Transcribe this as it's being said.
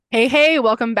Hey,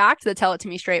 welcome back to the Tell It to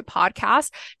Me Straight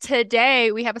podcast.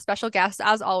 Today, we have a special guest,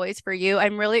 as always, for you.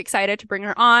 I'm really excited to bring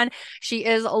her on. She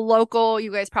is a local.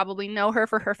 You guys probably know her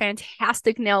for her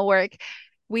fantastic nail work.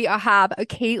 We have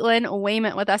Kaitlyn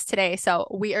Wayment with us today. So,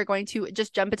 we are going to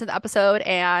just jump into the episode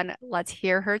and let's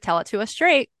hear her tell it to us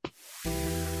straight.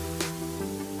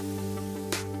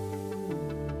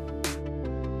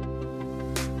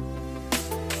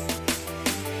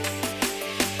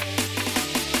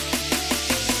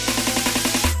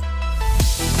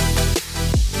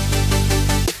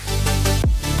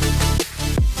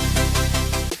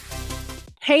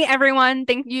 Hey everyone,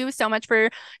 thank you so much for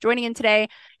joining in today.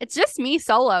 It's just me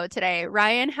solo today.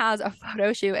 Ryan has a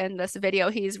photo shoot in this video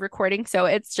he's recording, so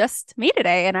it's just me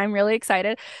today, and I'm really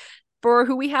excited for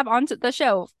who we have on the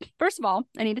show. First of all,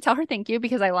 I need to tell her thank you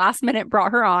because I last minute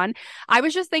brought her on. I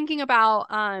was just thinking about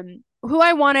who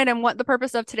I wanted and what the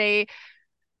purpose of today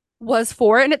was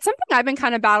for, and it's something I've been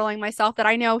kind of battling myself that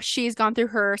I know she's gone through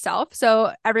herself.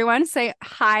 So everyone say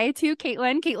hi to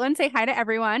Kaitlyn. Kaitlyn, say hi to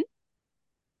everyone.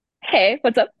 Hey,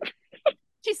 what's up?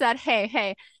 She said,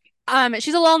 hey.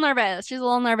 She's a little nervous. She's a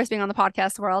little nervous being on the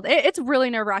podcast world. It's really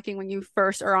nerve-wracking when you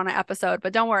first are on an episode,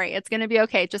 but don't worry, it's gonna be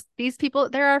okay. Just these people,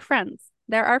 they're our friends.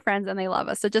 They're our friends and they love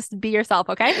us. So just be yourself,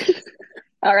 okay?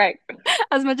 All right.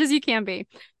 As much as you can be.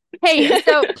 Hey,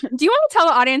 so do you want to tell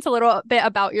the audience a little bit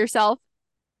about yourself?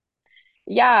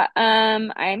 Yeah,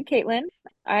 I'm Kaitlyn.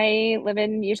 I live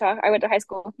in Utah. I went to high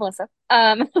school with Melissa.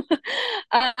 I'm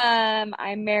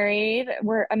married.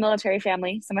 We're a military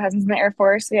family. So my husband's in the Air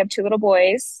Force. We have two little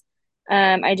boys.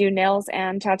 I do nails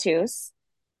and tattoos.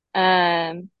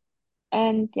 Um,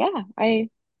 and yeah, I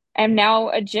am now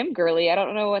a gym girly. I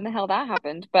don't know when the hell that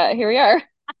happened, but here we are.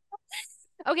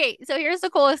 Okay, so here's the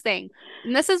coolest thing.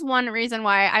 And this is one reason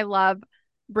why I love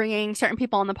bringing certain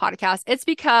people on the podcast. It's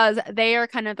because they are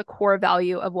kind of the core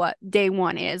value of what day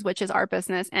one is, which is our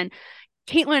business. And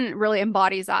Kaitlyn really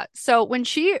embodies that. So when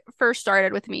she first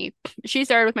started with me, she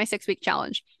started with my 6 week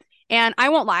challenge. And I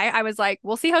won't lie, I was like,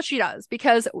 we'll see how she does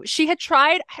because she had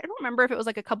tried, I don't remember if it was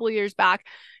like a couple of years back,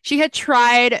 she had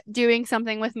tried doing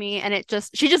something with me and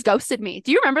she just ghosted me.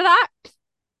 Do you remember that?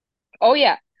 Oh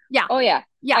yeah. Yeah. Oh yeah.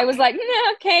 Yeah. I was like,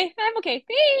 yeah, okay, I'm okay.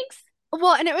 Thanks.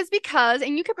 Well, and it was because,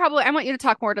 and you could probably, I want you to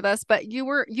talk more to this, but you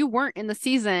weren't in the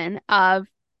season of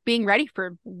being ready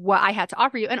for what I had to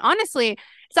offer you. And honestly,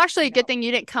 it's actually a good No. thing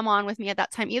you didn't come on with me at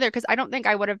that time either, because I don't think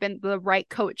I would have been the right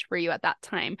coach for you at that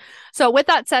time. So with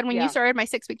that said, when you Yeah. started my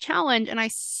 6 week challenge and I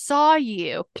saw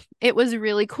you, it was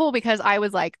really cool because I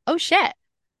was like, oh shit,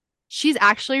 she's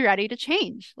actually ready to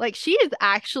change. Like she is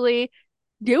actually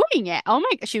doing it. Oh my,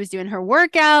 she was doing her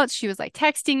workouts. She was like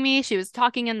texting me. She was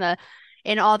talking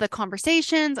in all the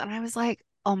conversations. And I was like,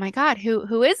 oh my God,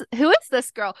 who is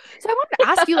this girl? So I wanted to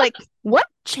ask you, like, what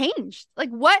changed? Like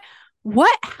what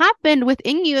happened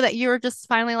within you that you were just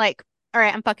finally like, all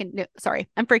right, sorry,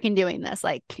 I'm freaking doing this.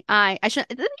 Like I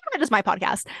shouldn't, this is my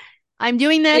podcast. I'm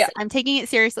doing this, Yeah. I'm taking it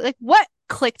seriously. Like what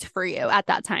clicked for you at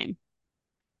that time?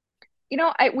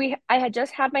 I had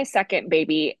just had my second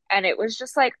baby and it was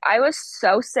just like I was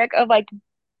so sick of like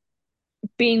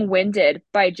being winded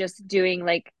by just doing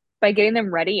like by getting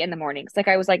them ready in the mornings. Like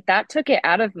I was like that took it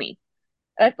out of me.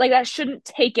 That shouldn't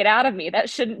take it out of me. That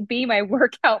shouldn't be my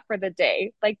workout for the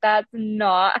day. Like that's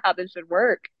not how this should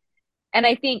work. And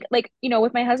I think like,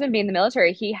 with my husband being in the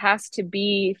military, he has to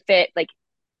be fit like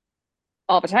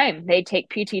all the time. They take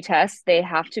PT tests. They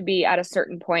have to be at a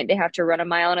certain point. They have to run a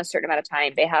mile in a certain amount of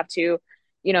time. They have to,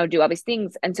 do all these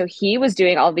things. And so he was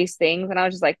doing all these things. And I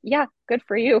was just like, yeah, good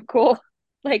for you. Cool.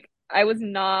 Like I was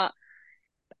not.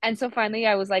 And so finally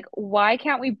I was like, why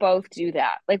can't we both do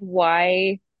that? Like,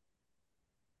 why?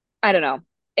 I don't know.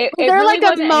 It, Was it there really like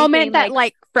a wasn't moment anything that like,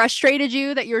 like frustrated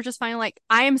you that you were just finally like,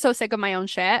 I am so sick of my own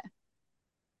shit?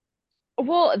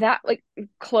 well, that like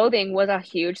clothing was a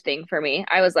huge thing for me.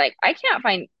 I was like, I can't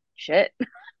find shit.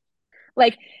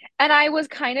 Like, and I was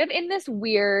kind of in this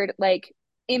weird, like,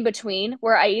 in between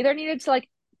where I either needed to, like,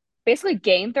 basically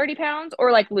gain 30 pounds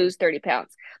or, like, lose 30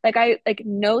 pounds. Like,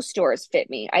 no stores fit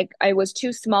me. I was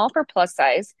too small for plus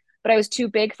size, but I was too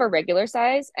big for regular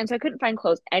size. And so I couldn't find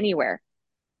clothes anywhere.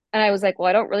 And I was like, well,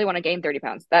 I don't really want to gain 30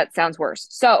 pounds. That sounds worse.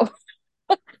 So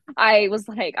I was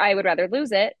like, I would rather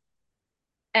lose it.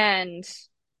 And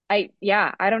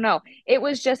yeah, I don't know. It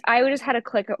was just, I just had a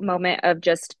click moment of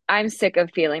just, I'm sick of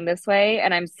feeling this way.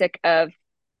 And I'm sick of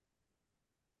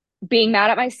being mad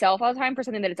at myself all the time for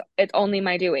something that it's only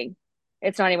my doing.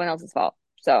 It's not anyone else's fault.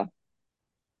 So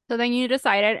So then you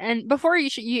decided, and before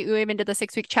you even did the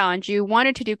 6 week challenge, you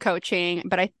wanted to do coaching,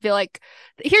 but I feel like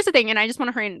here's the thing, and I just want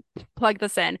to hurry and plug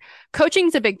this in. Coaching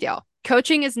is a big deal.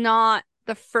 Coaching is not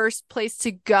the first place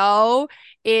to go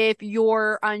if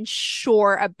you're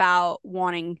unsure about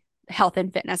wanting health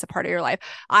and fitness a part of your life.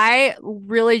 I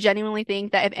really genuinely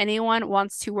think that if anyone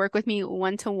wants to work with me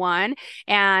one to one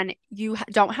and you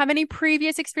don't have any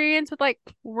previous experience with like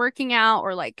working out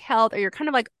or like health, or you're kind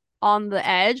of like on the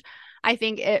edge, I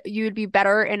think you'd be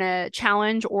better in a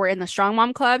challenge or in the Strong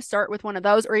Mom Club. Start with one of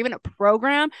those or even a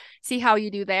program, see how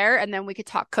you do there. And then we could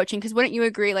talk coaching. Because wouldn't you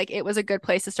agree? Like it was a good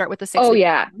place to start with the six Oh week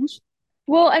yeah. challenge.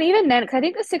 Well, and even then, because I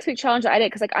think the 6 week challenge that I did,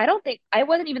 because like I don't think I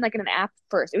wasn't even like in an app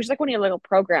first. It was just like one of your little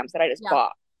programs that I just Yeah.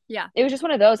 bought. Yeah. It was just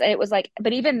one of those, and it was like,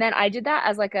 but even then, I did that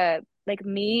as like a like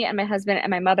me and my husband and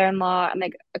my mother-in-law and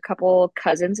like a couple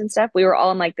cousins and stuff. We were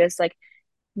all in like this like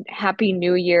Happy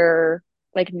New Year,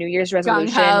 like New Year's Gung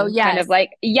ho. resolution kind of Yes.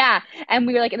 like yeah, and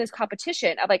we were like in this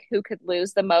competition of like who could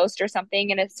lose the most or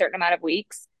something in a certain amount of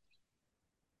weeks.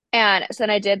 And so then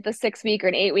I did the 6 week or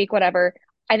an 8 week, whatever.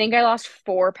 I think I lost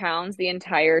 4 pounds the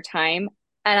entire time.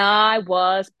 And I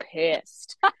was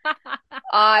pissed.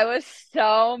 I was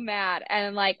so mad.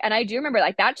 And like, and I do remember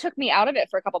like that took me out of it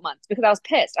for a couple months because I was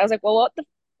pissed. I was like, well,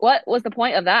 what was the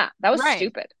point of that? That was Right.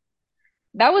 stupid.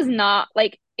 That was not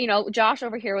like, Josh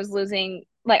over here was losing,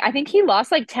 like, I think he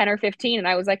lost like 10 or 15. And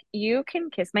I was like, you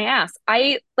can kiss my ass.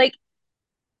 I like,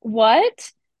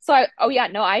 what? So oh yeah,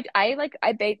 no, I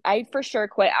for sure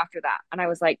quit after that. And I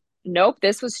was like, nope,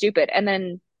 this was stupid. And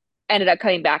then ended up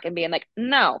cutting back and being like,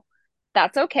 no,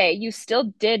 that's okay. You still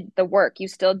did the work. You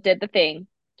still did the thing.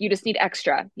 You just need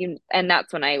extra. And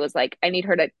that's when I was like, I need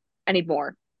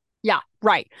more. Yeah.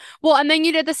 Right. Well, and then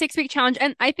you did the 6 week challenge.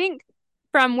 And I think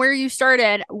from where you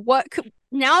started,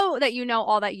 now that you know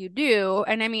all that you do,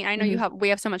 and I mean, I know Mhm. we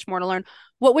have so much more to learn.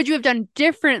 What would you have done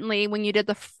differently when you did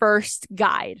the first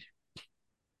guide?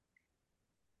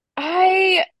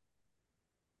 I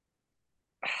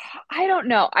I don't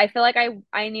know. I feel like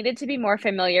I needed to be more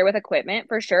familiar with equipment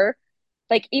for sure.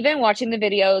 Like even watching the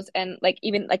videos and like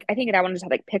even like I think that one just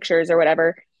had like pictures or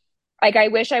whatever. Like I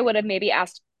wish I would have maybe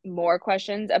asked more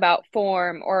questions about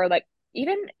form or like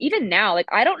even now, like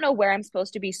I don't know where I'm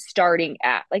supposed to be starting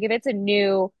at. Like if it's a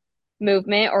new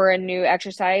movement or a new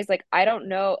exercise, like I don't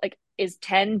know, like is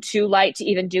 10 too light to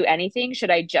even do anything?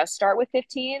 Should I just start with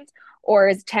 15s? Or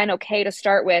is 10 okay to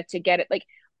start with to get it? Like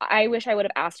I wish I would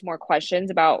have asked more questions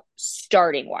about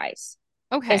starting wise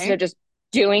instead Okay. of just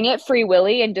doing it free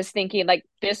willy and just thinking like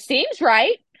this seems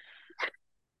right,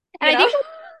 And you know?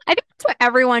 I think that's what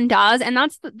everyone does. And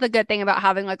that's the good thing about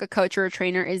having like a coach or a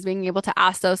trainer is being able to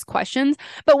ask those questions.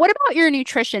 But what about your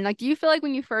nutrition? Like, do you feel like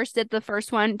when you first did the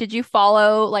first one, did you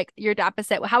follow like your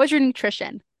deficit? How was your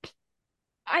nutrition?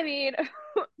 I mean,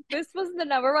 this was the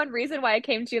number one reason why I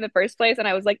came to you in the first place. And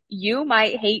I was like, you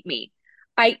might hate me.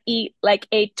 I eat like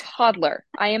a toddler.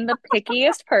 I am the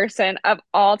pickiest person of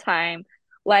all time.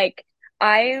 Like,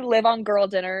 I live on girl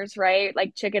dinners, right?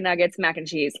 Like chicken nuggets, mac and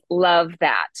cheese. Love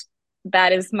that.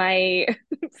 That is my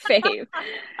fave.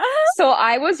 So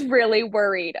I was really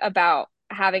worried about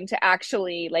having to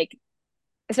actually like,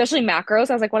 especially macros.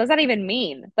 I was like, what does that even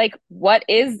mean? Like,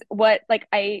 like,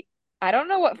 I don't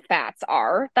know what fats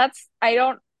are.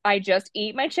 I just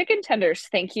eat my chicken tenders.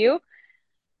 Thank you.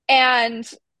 And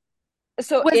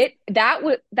so Was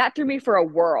that threw me for a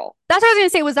whirl. That's what I was gonna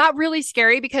say. Was that really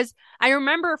scary? Because I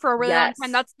remember for a really long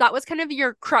time Yes, that was kind of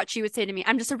your crutch. You would say to me,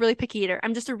 "I'm just a really picky eater.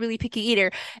 I'm just a really picky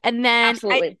eater." And then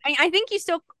absolutely. I think you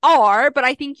still are, but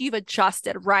I think you've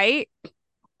adjusted, right?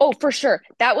 Oh, for sure.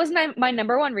 That was my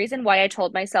number one reason why I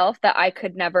told myself that I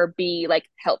could never be like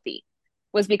healthy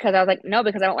was because I was like, no,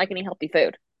 because I don't like any healthy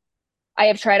food. I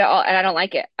have tried it all and I don't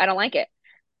like it. I don't like it.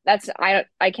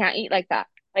 I can't eat like that.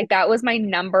 Like that was my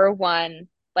number one,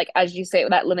 like as you say,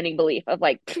 that limiting belief of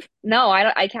like, no,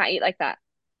 I can't eat like that.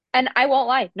 And I won't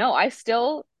lie, no, I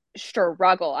still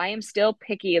struggle. I am still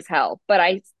picky as hell, but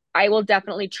I will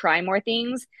definitely try more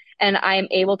things and I am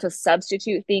able to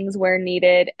substitute things where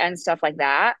needed and stuff like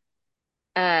that.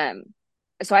 Um,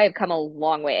 so I have come a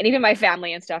long way. And even my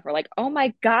family and stuff are like, oh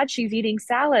my God, she's eating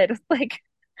salad. Like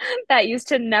that used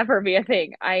to never be a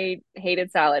thing. I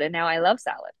hated salad and now I love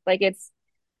salad. Like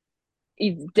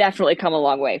you've definitely come a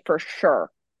long way for sure.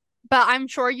 But I'm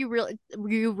sure you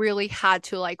really had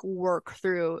to like work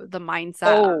through the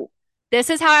mindset of Oh, this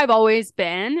is how I've always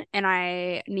been, and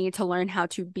I need to learn how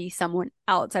to be someone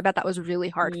else. I bet that was really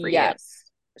hard for you. yes.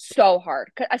 So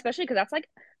hard. Especially because that's like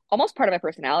almost part of my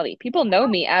personality. People know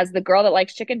me as the girl that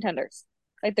likes chicken tenders.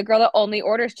 Like the girl that only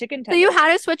orders chicken So you tenders.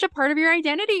 had to switch a part of your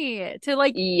identity to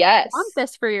like want Yes.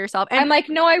 this for yourself. And I'm like,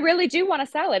 no, I really do want a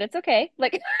salad. It's okay.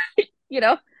 Like, you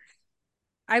know,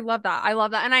 I love that. I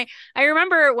love that. And I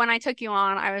remember when I took you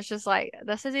on, I was just like,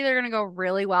 this is either gonna go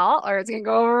really well or it's gonna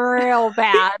go real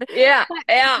bad. Yeah, But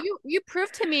yeah. you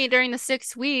proved to me during the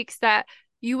 6 weeks that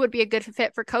you would be a good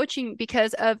fit for coaching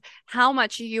because of how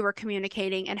much you were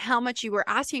communicating and how much you were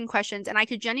asking questions. And I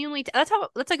could genuinely, that's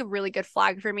like a really good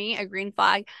flag for me, a green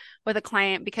flag with a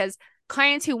client because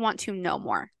clients who want to know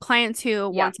more, clients who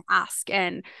Yeah, want to ask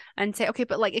and say, okay,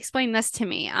 but like explain this to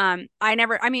me. I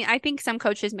mean, I think some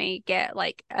coaches may get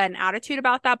like an attitude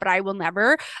about that, but I will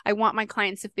never. I want my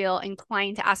clients to feel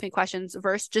inclined to ask me questions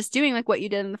versus just doing like what you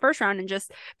did in the first round and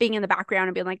just being in the background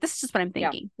and being like, this is just what I'm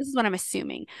yeah, thinking. This is what I'm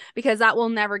assuming, because that will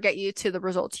never get you to the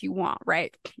results you want,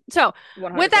 right? So,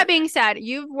 with that 100%. being said,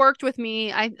 you've worked with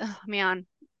me. Oh, man,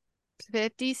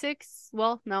 56.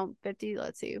 Well, no, 50.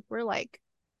 Let's see. We're like,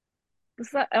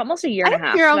 It's almost a year I and a think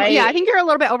half you're, because yeah, I, I think you're a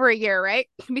little bit over a year, right?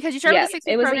 Because you started with yeah, the 6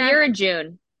 week it was a program. year in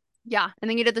June. Yeah. And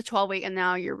then you did the 12 week and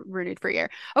now you're renewed for a year.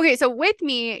 Okay. So with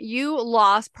me, you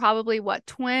lost probably what,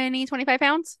 20, 25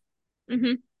 pounds?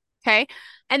 Hmm. Okay.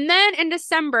 And then in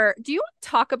December, do you want to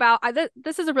talk about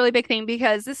this is a really big thing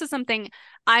because this is something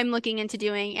I'm looking into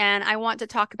doing and I want to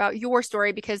talk about your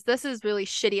story because this is really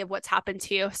shitty of what's happened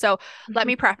to you. So let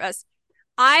me preface.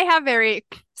 I have a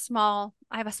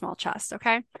small chest,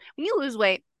 okay? When you lose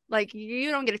weight, like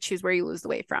you don't get to choose where you lose the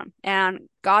weight from. And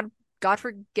God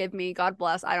forgive me, God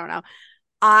bless, I don't know.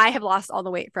 I have lost all the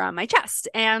weight from my chest.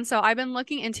 And so I've been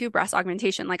looking into breast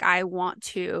augmentation. Like I want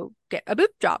to get a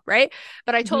boob job, right?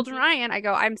 But I Hmm. told Ryan, I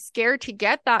go, I'm scared to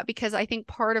get that because I think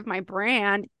part of my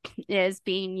brand is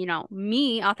being,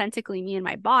 me, authentically me and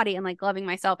my body and like loving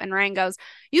myself. And Ryan goes,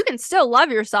 you can still love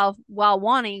yourself while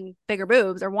wanting bigger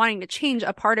boobs or wanting to change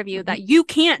a part of you Hmm. that you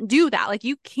can't do that. Like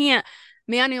you can't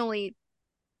manually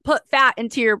put fat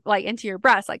into your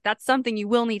breast. Like that's something you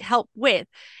will need help with.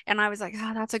 And I was like,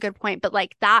 oh, that's a good point. But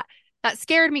like that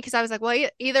scared me because I was like, well,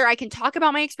 either I can talk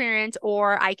about my experience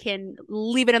or I can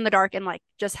leave it in the dark and like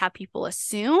just have people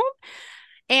assume.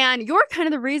 And you're kind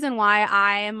of the reason why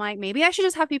I am like, maybe I should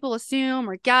just have people assume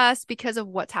or guess because of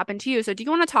what's happened to you. So do you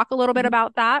want to talk a little bit Hmm.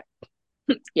 about that?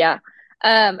 Yeah.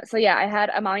 So yeah, I had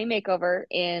a mommy makeover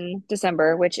in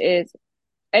December, which is,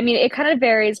 I mean, it kind of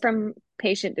varies from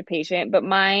patient to patient, but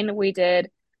mine, we did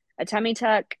a tummy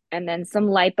tuck and then some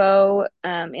lipo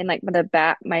in like the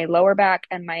back, my lower back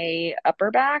and my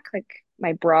upper back, like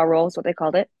my bra roll is what they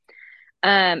called it.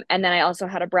 And then I also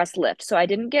had a breast lift. So I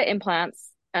didn't get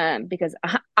implants because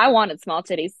I wanted small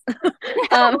titties.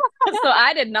 So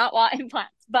I did not want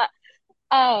implants. But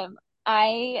um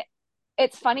I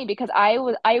it's funny because I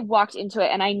walked into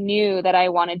it and I knew that I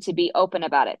wanted to be open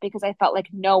about it because I felt like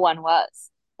no one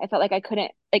was. I felt like I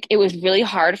couldn't, like it was really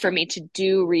hard for me to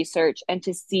do research and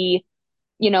to see,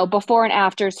 before and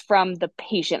afters from the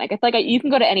patient. Like I feel like you can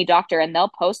go to any doctor and they'll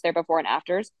post their before and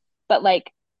afters, but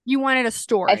like You wanted a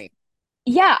I story.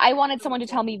 yeah, I wanted someone to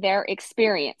tell me their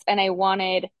experience and I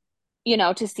wanted,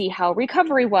 to see how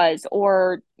recovery was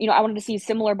or, I wanted to see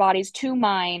similar bodies to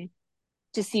mine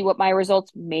to see what my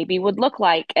results maybe would look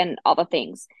like and all the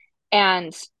things.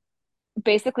 And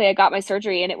basically, I got my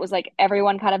surgery, and it was like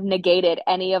everyone kind of negated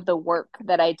any of the work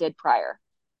that I did prior.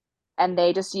 And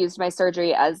they just used my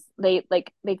surgery as they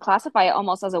classify it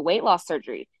almost as a weight loss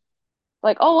surgery.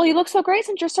 Like, oh, well, you look so great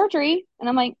since your surgery. And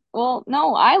I'm like, well,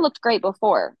 no, I looked great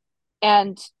before.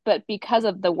 But because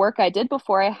of the work I did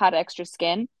before, I had extra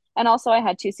skin. And also, I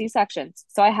had two C-sections.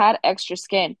 So I had extra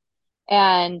skin.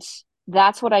 And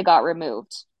that's what I got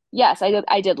removed. Yes,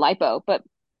 I did lipo, but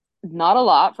not a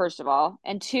lot, first of all.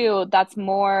 And two, that's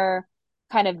more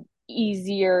kind of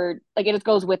easier. Like it just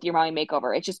goes with your mommy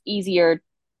makeover. It's just easier,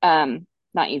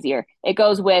 not easier. It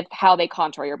goes with how they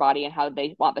contour your body and how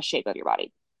they want the shape of your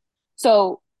body.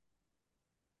 So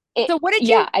it, So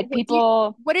yeah,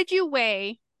 people what did you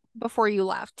weigh before you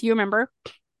left? Do you remember?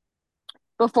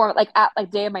 before, like at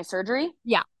like day of my surgery,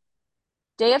 Yeah.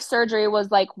 day of surgery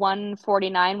was like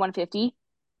 149, 150.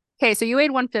 Okay, so you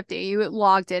weighed 150. You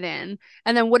logged it in.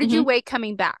 And then what did you Mm-hmm. weigh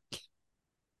coming back?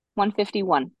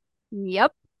 151.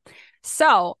 Yep.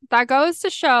 So that goes to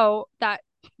show that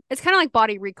it's kind of like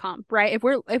body recomp, right? If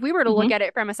we were to look Mm-hmm. at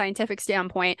it from a scientific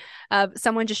standpoint of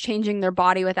someone just changing their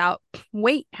body without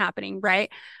weight happening,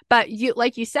 right? But you,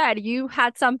 like you said, you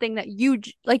had something that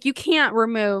like you can't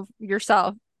remove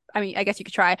yourself. I mean, I guess you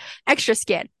could try extra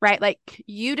skin, right? Like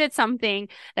you did something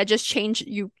that just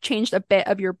you changed a bit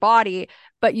of your body,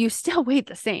 but you still weighed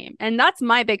the same. And that's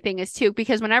my big thing is too,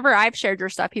 because whenever I've shared your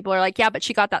stuff, people are like, yeah, but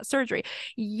she got that surgery.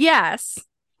 Yes,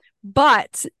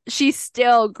 but she's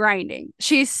still grinding.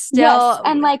 She's Yes, still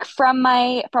and like from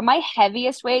my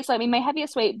heaviest weight, so I mean my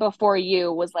heaviest weight before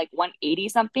you was like 180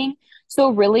 something. So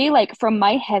really like from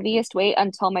my heaviest weight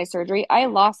until my surgery, I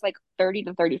lost like 30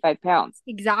 to 35 pounds.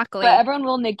 But exactly everyone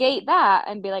will negate that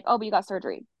and be like, "Oh, but you got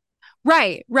surgery."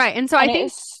 right, right. And so And it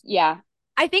is, yeah.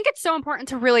 I think it's so important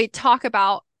to really talk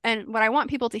about, and what I want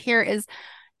people to hear is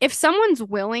if someone's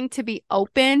willing to be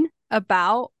open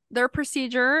about their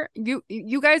procedure,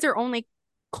 you guys are only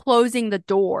closing the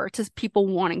door to people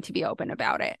wanting to be open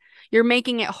about it. You're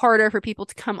making it harder for people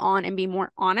to come on and be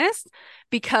more honest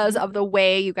because Mhm. of the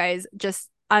way you guys just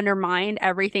undermine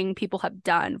everything people have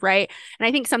done, right? And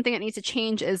I think something that needs to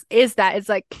change is that it's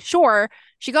like, sure,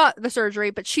 she got the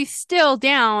surgery, but she's still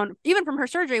down even from her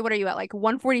surgery. What are you at, like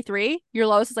 143? Your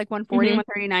lowest is like 140, Mhm.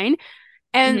 139.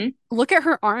 And Mhm. look at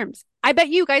her arms. I bet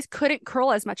you guys couldn't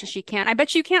curl as much as she can. I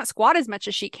bet you can't squat as much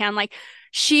as she can. Like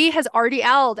she has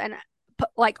RDL'd and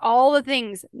like all the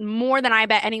things more than I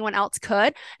bet anyone else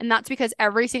could. And that's because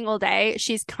every single day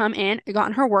she's come in,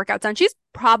 gotten her workouts done. She's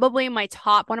probably one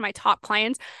of my top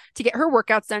clients to get her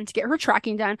workouts done, to get her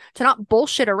tracking done, to not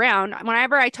bullshit around.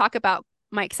 Whenever I talk about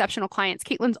my exceptional clients,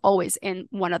 Kaitlyn's always in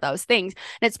one of those things.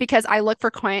 And it's because I look for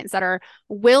clients that are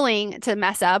willing to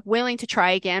mess up, willing to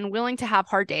try again, willing to have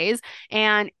hard days.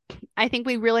 And I think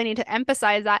we really need to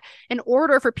emphasize that in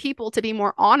order for people to be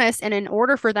more honest and in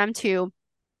order for them to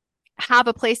have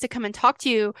a place to come and talk to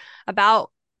you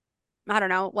about, I don't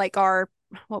know, like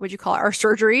what would you call it, our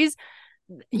surgeries,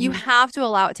 you Mhm. have to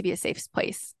allow it to be a safe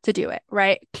place to do it.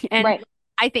 Right. And Right.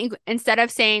 I think instead of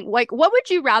saying, like, what would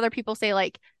you rather people say,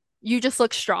 like, you just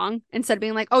look strong instead of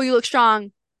being like, oh, you look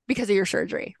strong because of your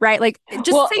surgery, right? Like,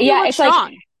 just Well, say you yeah, look it's like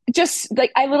strong. just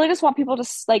like I literally just want people to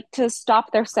like to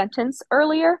stop their sentence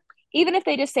earlier, even if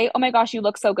they just say, "Oh my gosh, you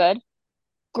look so good."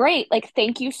 Great, like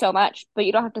thank you so much, but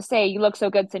you don't have to say you look so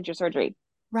good since your surgery.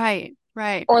 Right.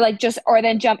 Right. Or like just or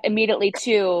then jump immediately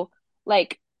to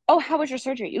like, "Oh, how was your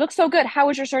surgery? You look so good. How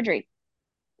was your surgery?"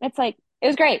 It's like it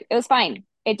was great. It was fine.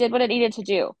 It did what it needed to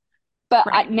do. But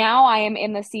Right. now I am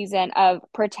in the season of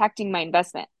protecting my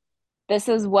investment. This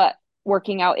is what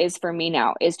working out is for me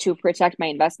now, is to protect my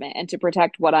investment and to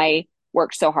protect what I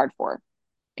worked so hard for.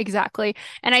 Exactly.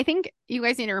 And I think you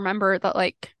guys need to remember that,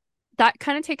 like, that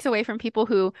kind of takes away from people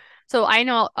who, so I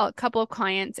know a couple of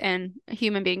clients and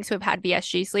human beings who have had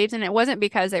VSG sleeves, and it wasn't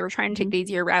because they were trying to take Mhm. the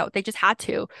easier route. They just had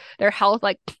to. Their health,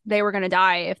 like, they were going to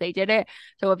die if they did it.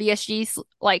 So a VSG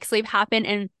like sleeve happened.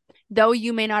 And though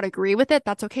you may not agree with it,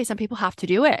 that's okay. Some people have to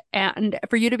do it. And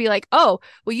for you to be like, oh,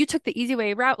 well, you took the easy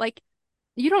way route, like,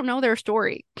 you don't know their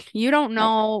story. You don't Right.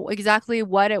 know exactly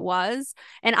what it was.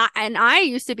 And I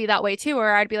used to be that way too,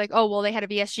 where I'd be like, oh, well, they had a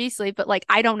VSG sleeve, but like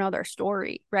I don't know their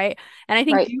story, right? And I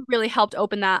think Right. you really helped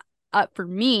open that up for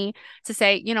me to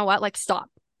say, you know what, like stop.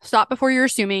 Stop before you're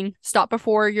assuming, stop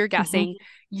before you're Mhm. guessing.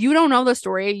 You don't know the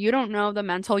story, you don't know the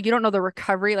mental, you don't know the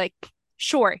recovery. Like,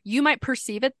 sure, you might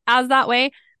perceive it as that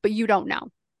way, but you don't know.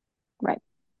 Right.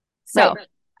 So Right.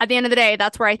 at the end of the day,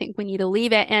 that's where I think we need to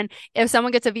leave it. And if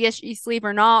someone gets a VSG sleeve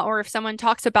or not, or if someone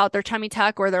talks about their tummy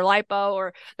tuck or their lipo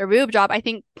or their boob job, I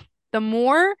think the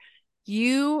more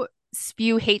you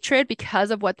spew hatred because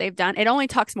of what they've done, it only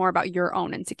talks more about your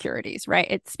own insecurities, right?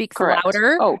 It speaks Correct.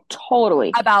 louder Oh,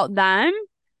 totally. about them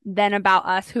than about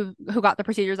us who got the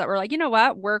procedures that were like, you know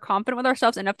what, we're confident with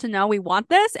ourselves enough to know we want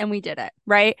this and we did it,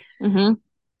 right? Hmm.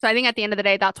 So I think at the end of the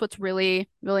day, that's what's really,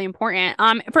 really important.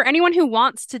 For anyone who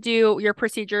wants to do your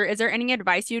procedure, is there any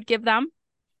advice you'd give them?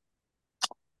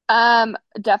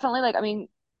 Definitely like I mean,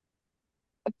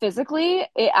 physically,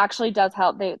 it actually does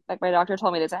help. They like my doctor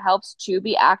told me this. It helps to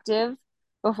be active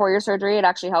before your surgery. It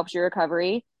actually helps your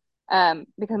recovery.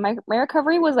 Because my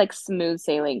recovery was like smooth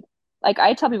sailing. Like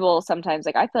I tell people sometimes,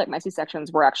 like I feel like my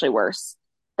C-sections were actually worse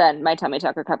than my tummy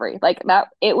tuck recovery. Like that,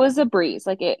 it was a breeze.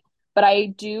 Like it, but I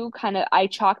do kind of I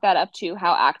chalk that up to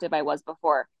how active I was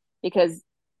before because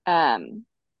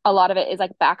a lot of it is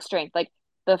like back strength. Like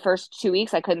the first 2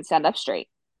 weeks, I couldn't stand up straight,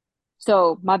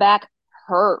 so my back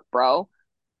hurt, bro.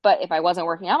 But if I wasn't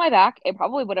working on my back, it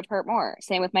probably would have hurt more.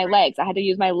 Same with my Right. legs. I had to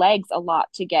use my legs a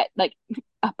lot to get like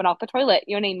up and off the toilet.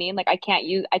 You know what I mean? Like I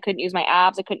couldn't use my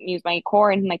abs. I couldn't use my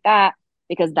core, anything like that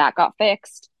because that got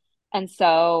fixed. And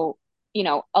so,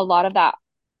 a lot of that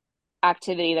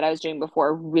activity that I was doing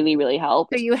before really, really So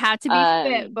helped. you had to be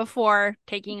fit Um, before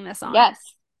taking this on.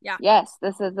 yes, Yeah. yes,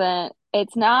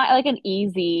 it's not like an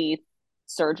easy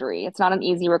surgery. It's not an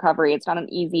easy recovery. It's not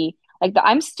an easy,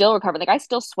 I'm still recovering. Like I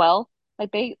still swell.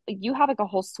 You have like a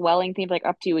whole swelling thing for like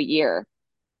up to a year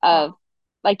of Wow.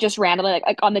 like just randomly,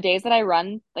 like on the days that I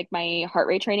run, like my heart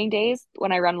rate training days,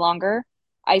 when I run longer,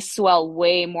 I swell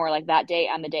way more like that day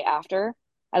and the day after.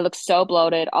 I look so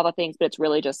bloated, all the things, but it's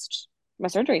really just my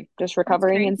surgery, just That's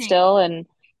recovering and crazy. still and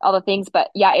all the things. But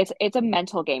yeah, it's a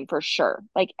mental game for sure.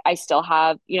 Like I still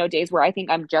have, days where I think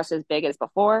I'm just as big as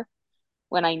before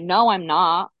when I know I'm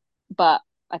not, but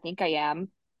I think I am.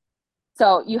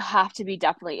 So you have to be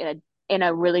definitely in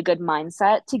a really good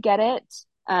mindset to get it,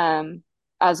 um,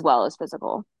 as well as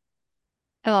physical.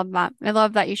 I love that. I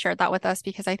love that you shared that with us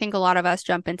because I think a lot of us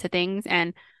jump into things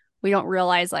and we don't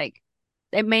realize like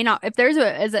it may not if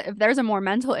there's a more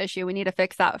mental issue, we need to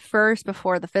fix that first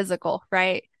before the physical,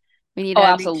 right? We need Oh,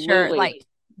 to make sure absolutely. like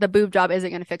the boob job isn't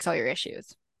going to fix all your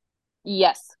issues.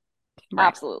 Yes, Right.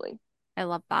 absolutely. I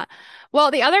love that.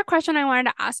 Well, the other question I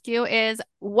wanted to ask you is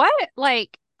what,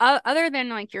 like, other than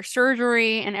like your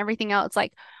surgery and everything else,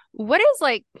 like, what is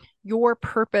like your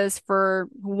purpose for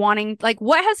wanting, like,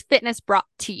 what has fitness brought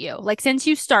to you? Like, since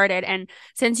you started and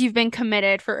since you've been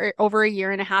committed for over a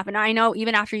year and a half, and I know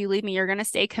even after you leave me, you're going to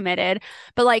stay committed,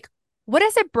 but like, what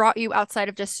has it brought you outside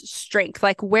of just strength?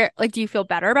 Like, where, like, do you feel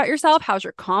better about yourself? How's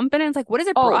your confidence? Like, what has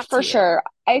it Oh, brought for to you? sure.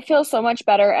 I feel so much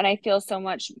better and I feel so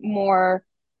much more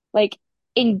like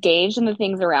engaged in the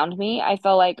things around me. I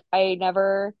feel like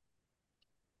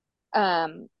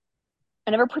um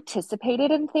I never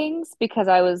participated in things because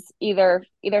I was either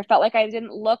felt like I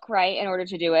didn't look right in order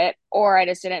to do it, or I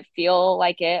just didn't feel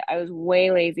like it. I was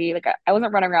way lazy. Like I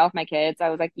wasn't running around with my kids. I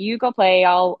was like, "You go play.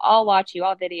 I'll watch you.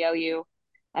 I'll video you."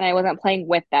 And I wasn't playing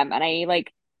with them. And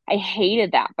I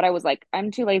hated that, but I was like,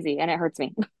 "I'm too lazy and it hurts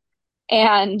me."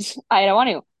 And I don't want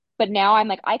to. But now I'm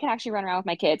like, I can actually run around with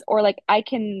my kids, or like I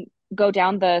can go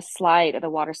down the slide of the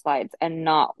water slides and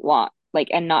not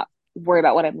worry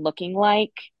about what I'm looking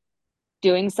like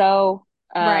doing so,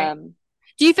 Right. um,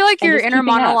 Do you feel like and your just inner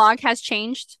keeping up. monologue has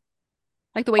changed?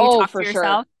 Like the way you Oh, talk to for sure.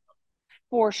 yourself?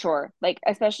 For sure. Like,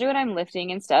 especially when I'm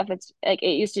lifting and stuff, it's like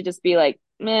it used to just be like,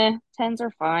 meh, tens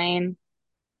are fine.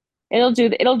 It'll do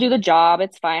the job.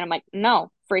 It's fine. I'm like,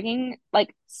 no, freaking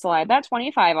like slide that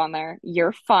 25 on there.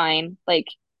 You're fine. Like,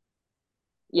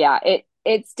 yeah,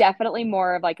 it's definitely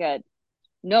more of like a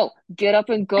no, get up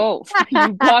and go.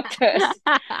 You got this.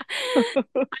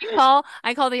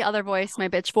 I call the other voice my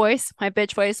bitch voice. My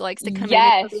bitch voice likes to come in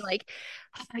and she'll be Yes. like,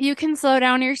 you can slow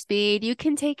down your speed. You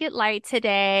can take it light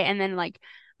today. And then like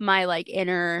my like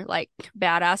inner like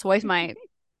badass voice, my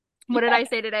what did Yeah. I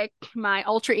say today? My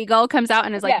ultra ego comes out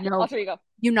and is like, Yeah. no, Alter ego.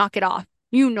 you knock it off.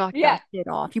 You knock that Yeah. shit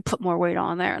off. You put more weight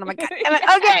on there. And I'm like, God damn it.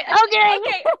 Yeah. Okay, okay.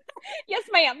 Okay. Yes,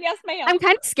 ma'am. Yes, ma'am. I'm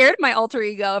kind of scared of my alter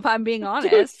ego, if I'm being Dude,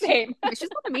 honest. same. She's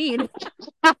kind of mean.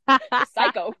 She's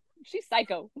psycho. She's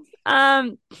psycho.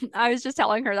 Um, I was just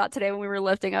telling her that today when we were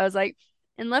lifting. I was like,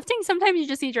 in lifting, sometimes you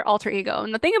just need your alter ego.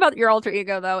 And the thing about your alter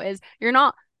ego, though, is you're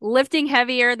not lifting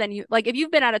heavier than you like if you've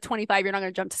been at a 25, you're not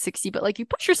going to jump to 60, but like you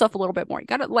push yourself a little bit more. You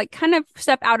got to like kind of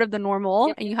step out of the normal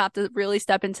Yep. and you have to really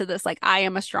step into this like I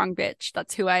am a strong bitch.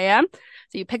 That's who I am.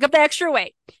 So you pick up the extra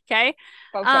weight. Okay.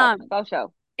 Faux show. Um, Faux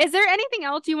show. is there anything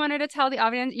else you wanted to tell the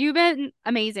audience? You've been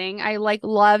amazing. I like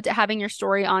loved having your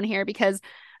story on here because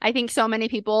I think so many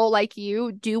people like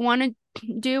you do want to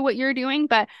do what you're doing,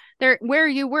 but there where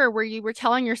you were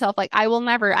telling yourself like I will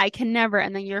never, I can never,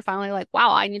 and then you're finally like,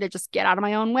 wow, I need to just get out of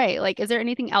my own way. Like, is there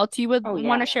anything else you would Oh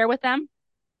want yeah. to share with them?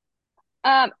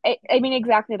 I mean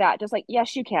exactly that. Just like,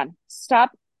 yes, you can.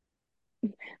 Stop,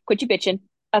 quit you bitching.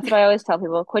 That's what I always tell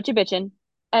people. Quit you bitching.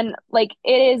 And like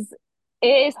it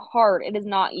is hard. It is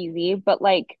not easy, but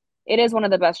like it is one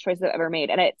of the best choices I've ever made.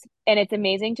 And it's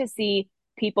amazing to see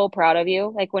people proud of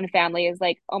you. Like when family is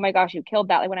like, "Oh my gosh, you killed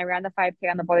that." Like when I ran the 5K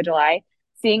on the 4th of July,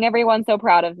 seeing everyone so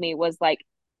proud of me was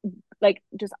like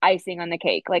just icing on the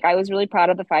cake. Like I was really proud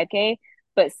of the 5K,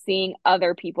 but seeing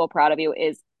other people proud of you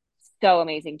is so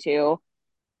amazing too.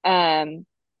 Um,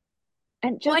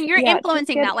 and Well, just and you're yeah,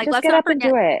 influencing that. Like, just get up and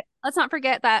do it. let's not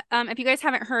forget that if you guys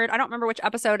haven't heard, I don't remember which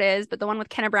episode it is, but the one with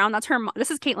Kenna Brown, that's her this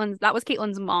is Caitlyn's that was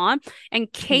Caitlyn's mom. And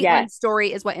Caitlyn's Yes.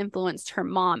 story is what influenced her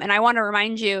mom. And I want to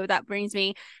remind you that brings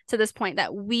me to this point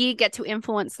that we get to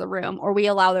influence the room or we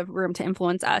allow the room to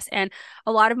influence us. And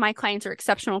a lot of my clients are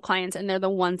exceptional clients and they're the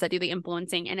ones that do the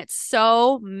influencing. And it's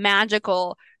so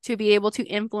magical to be able to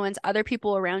influence other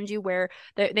people around you where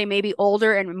they may be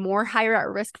older and more higher at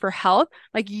risk for health.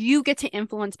 Like you get to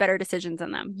influence better decisions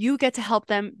in them. You get to help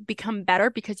them become better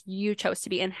because you chose to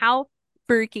be. And how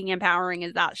freaking empowering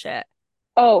is that shit?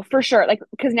 Oh, for sure. Like,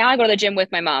 because now I go to the gym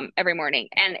with my mom every morning,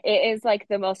 and it is like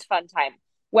the most fun time,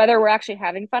 whether we're actually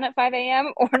having fun at 5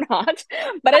 a.m. or not.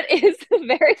 But it is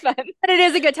very fun. But it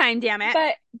is a good time, damn it.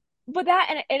 But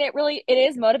that and it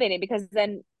is motivating because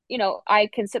then I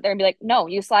can sit there and be like, no,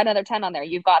 you slide another 10 on there,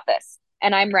 you've got this,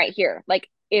 and I'm right here. Like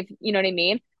if you know what I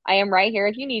mean, I am right here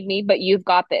if you need me, but you've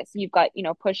got this. You've got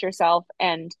push yourself,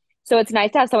 and So it's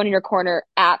nice to have someone in your corner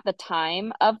at the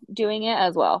time of doing it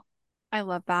as well. I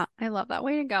love that. I love that.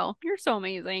 Way to go. You're so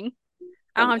amazing.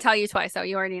 I don't have to Thanks. tell you twice, so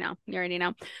you already know. You already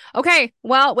know. Okay.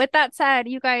 Well, with that said,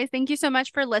 you guys, thank you so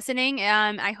much for listening.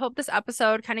 I hope this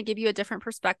episode kind of give you a different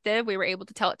perspective. We were able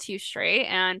to tell it to you straight.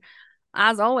 And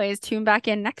as always, tune back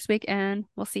in next week and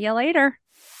we'll see you later.